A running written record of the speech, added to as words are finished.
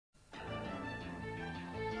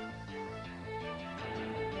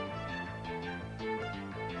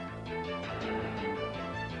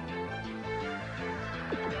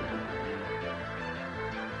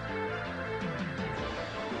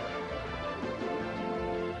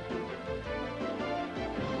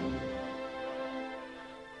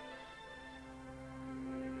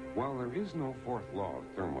While there is no fourth law of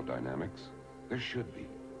thermodynamics, there should be.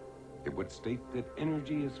 It would state that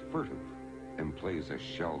energy is furtive and plays a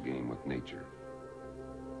shell game with nature.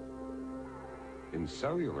 In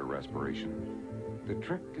cellular respiration, the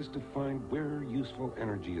trick is to find where useful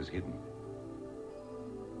energy is hidden.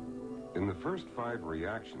 In the first 5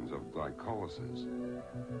 reactions of glycolysis,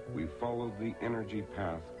 we followed the energy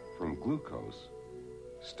path from glucose,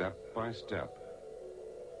 step by step,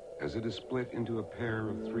 as it is split into a pair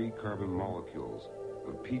of 3 carbon molecules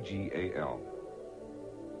of PGAL.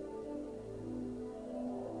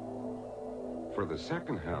 For the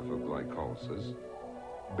second half of glycolysis,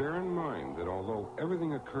 bear in mind that although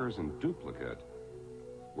everything occurs in duplicate,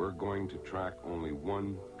 we're going to track only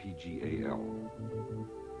one PGAL.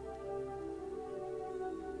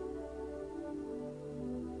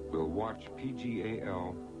 We'll watch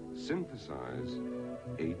PGAL synthesize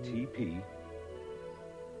ATP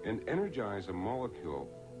and energize a molecule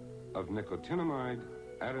of nicotinamide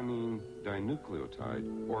adenine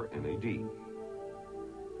dinucleotide, or NAD.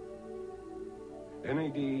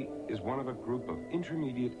 NAD is one of a group of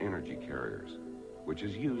intermediate energy carriers, which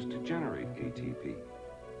is used to generate ATP.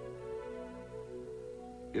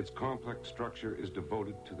 Its complex structure is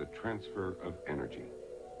devoted to the transfer of energy.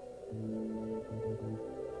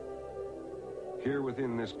 Here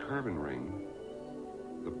within this carbon ring,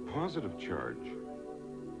 the positive charge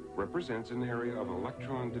represents an area of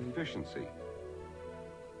electron deficiency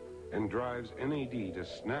and drives NAD to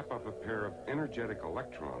snap up a pair of energetic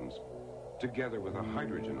electrons together with a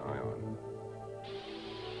hydrogen ion.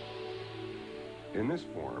 In this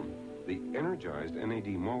form, the energized NAD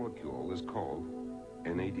molecule is called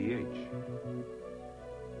NADH.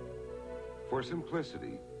 For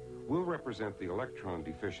simplicity, we'll represent the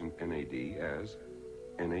electron-deficient NAD as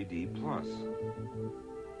NAD+,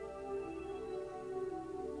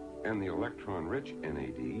 and the electron-rich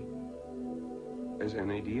NAD as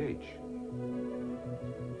NADH.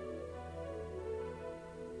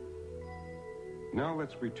 Now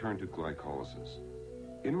let's return to glycolysis.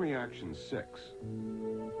 In reaction 6,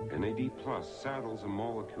 NAD+ saddles a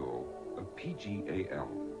molecule of PGAL.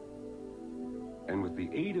 And with the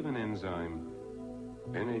aid of an enzyme,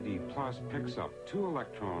 NAD+ picks up 2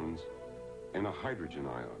 electrons and a hydrogen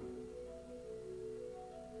ion.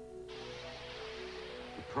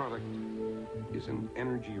 The product is an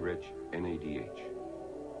energy-rich NADH.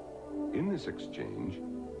 In this exchange,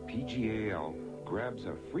 PGAL grabs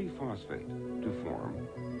a free phosphate to form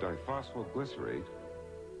diphosphoglycerate,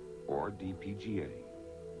 or DPGA.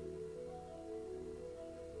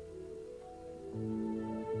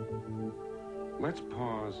 Let's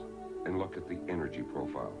pause and look at the energy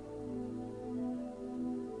profile.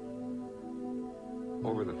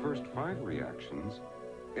 Over the first 5 reactions,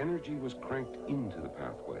 energy was cranked into the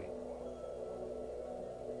pathway.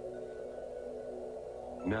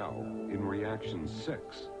 Now, in reaction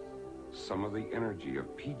 6, some of the energy of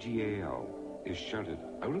PGAL is shunted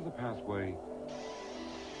out of the pathway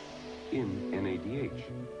in NADH.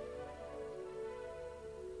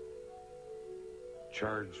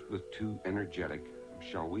 Charged with 2 energetic,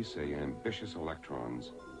 shall we say ambitious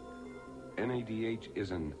electrons, NADH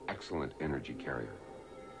is an excellent energy carrier.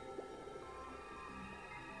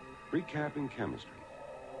 Recapping chemistry,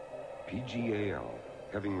 PGAL,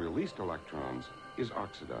 having released electrons, is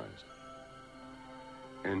oxidized.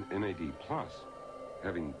 And NAD+,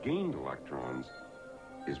 having gained electrons,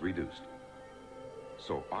 is reduced.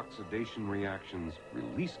 So oxidation reactions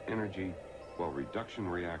release energy, while reduction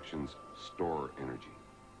reactions store energy.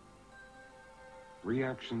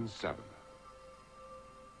 Reaction 7.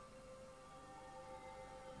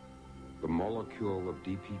 The molecule of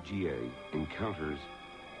DPGA encounters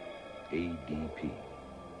ADP.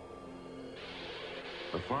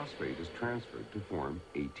 A phosphate is transferred to form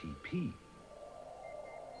ATP,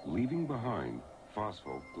 leaving behind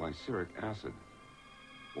phosphoglyceric acid,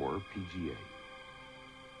 or PGA.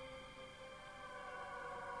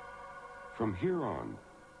 From here on,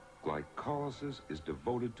 glycolysis is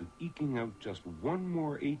devoted to eking out just one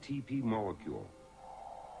more ATP molecule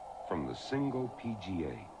from the single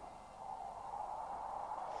PGA.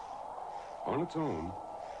 On its own,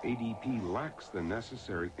 ADP lacks the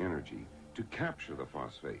necessary energy to capture the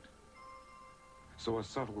phosphate, so a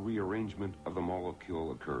subtle rearrangement of the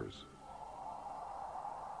molecule occurs.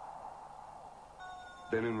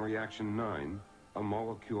 Then in reaction 9, a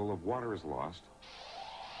molecule of water is lost,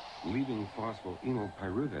 leaving phosphoenol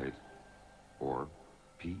pyruvate, or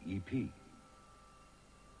PEP.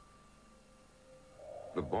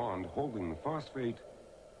 The bond holding the phosphate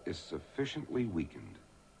is sufficiently weakened,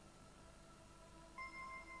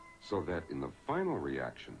 so that in the final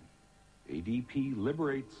reaction, ADP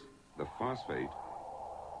liberates the phosphate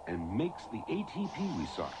and makes the ATP we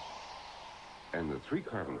sought, and the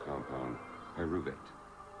 3-carbon compound pyruvate.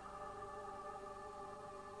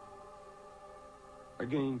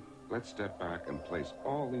 Again, let's step back and place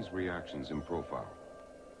all these reactions in profile.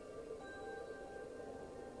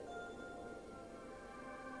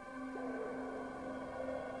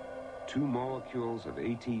 Two molecules of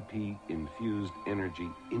ATP infused energy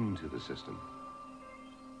into the system.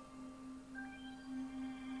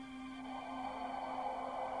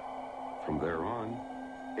 From there on,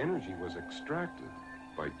 energy was extracted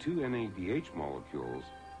by 2 NADH molecules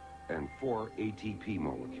and 4 ATP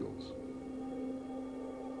molecules.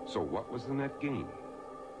 So what was the net gain?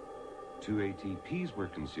 2 ATPs were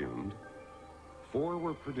consumed, 4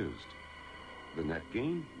 were produced. The net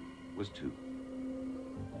gain was 2.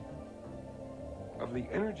 Of the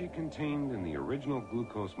energy contained in the original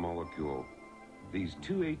glucose molecule, these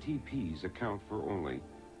 2 ATPs account for only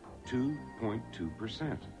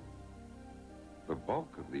 2.2%. The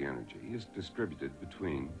bulk of the energy is distributed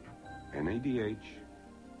between NADH,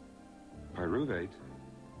 pyruvate,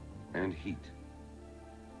 and heat.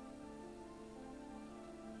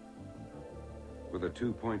 With a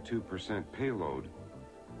 2.2% payload,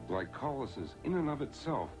 glycolysis in and of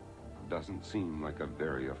itself doesn't seem like a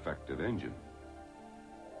very effective engine.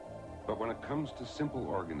 But when it comes to simple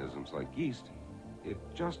organisms like yeast, it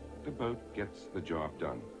just about gets the job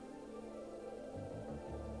done.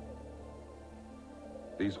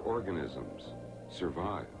 These organisms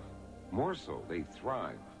survive. More so, they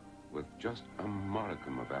thrive with just a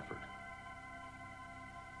modicum of effort.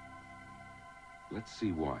 Let's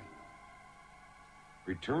see why.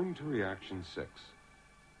 Return to reaction 6.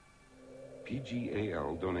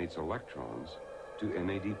 PGAL donates electrons to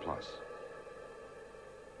NAD+.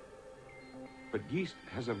 But yeast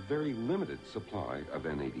has a very limited supply of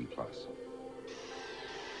NAD+.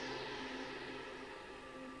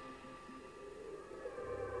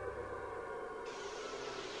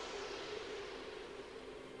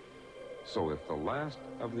 So if the last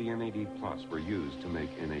of the NAD+ were used to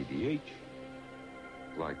make NADH,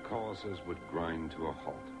 glycolysis would grind to a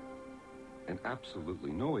halt, and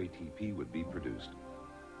absolutely no ATP would be produced.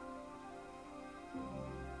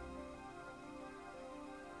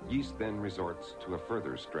 Yeast then resorts to a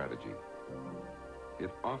further strategy.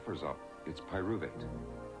 It offers up its pyruvate.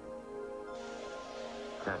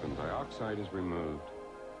 Carbon dioxide is removed,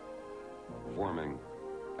 forming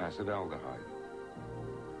acetaldehyde.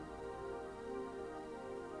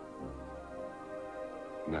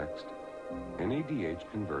 Next, NADH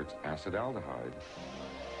converts acetaldehyde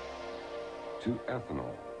to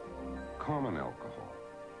ethanol, common alcohol.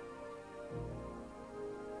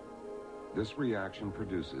 This reaction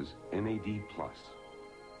produces NAD+,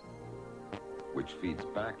 which feeds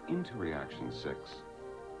back into reaction 6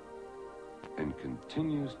 and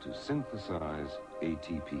continues to synthesize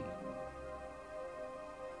ATP.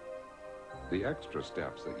 The extra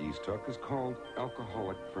steps that yeast took is called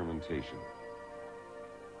alcoholic fermentation.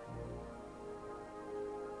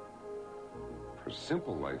 For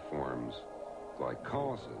simple life forms,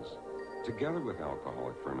 glycolysis, together with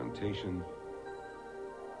alcoholic fermentation,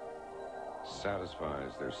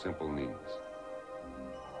 satisfies their simple needs.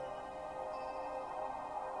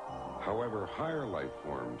 However, higher life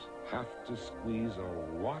forms have to squeeze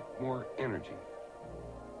a lot more energy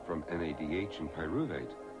from NADH and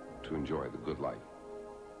pyruvate to enjoy the good life.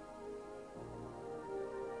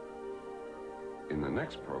 In the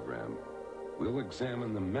next program, we'll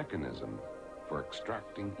examine the mechanism for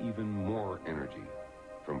extracting even more energy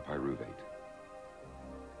from pyruvate.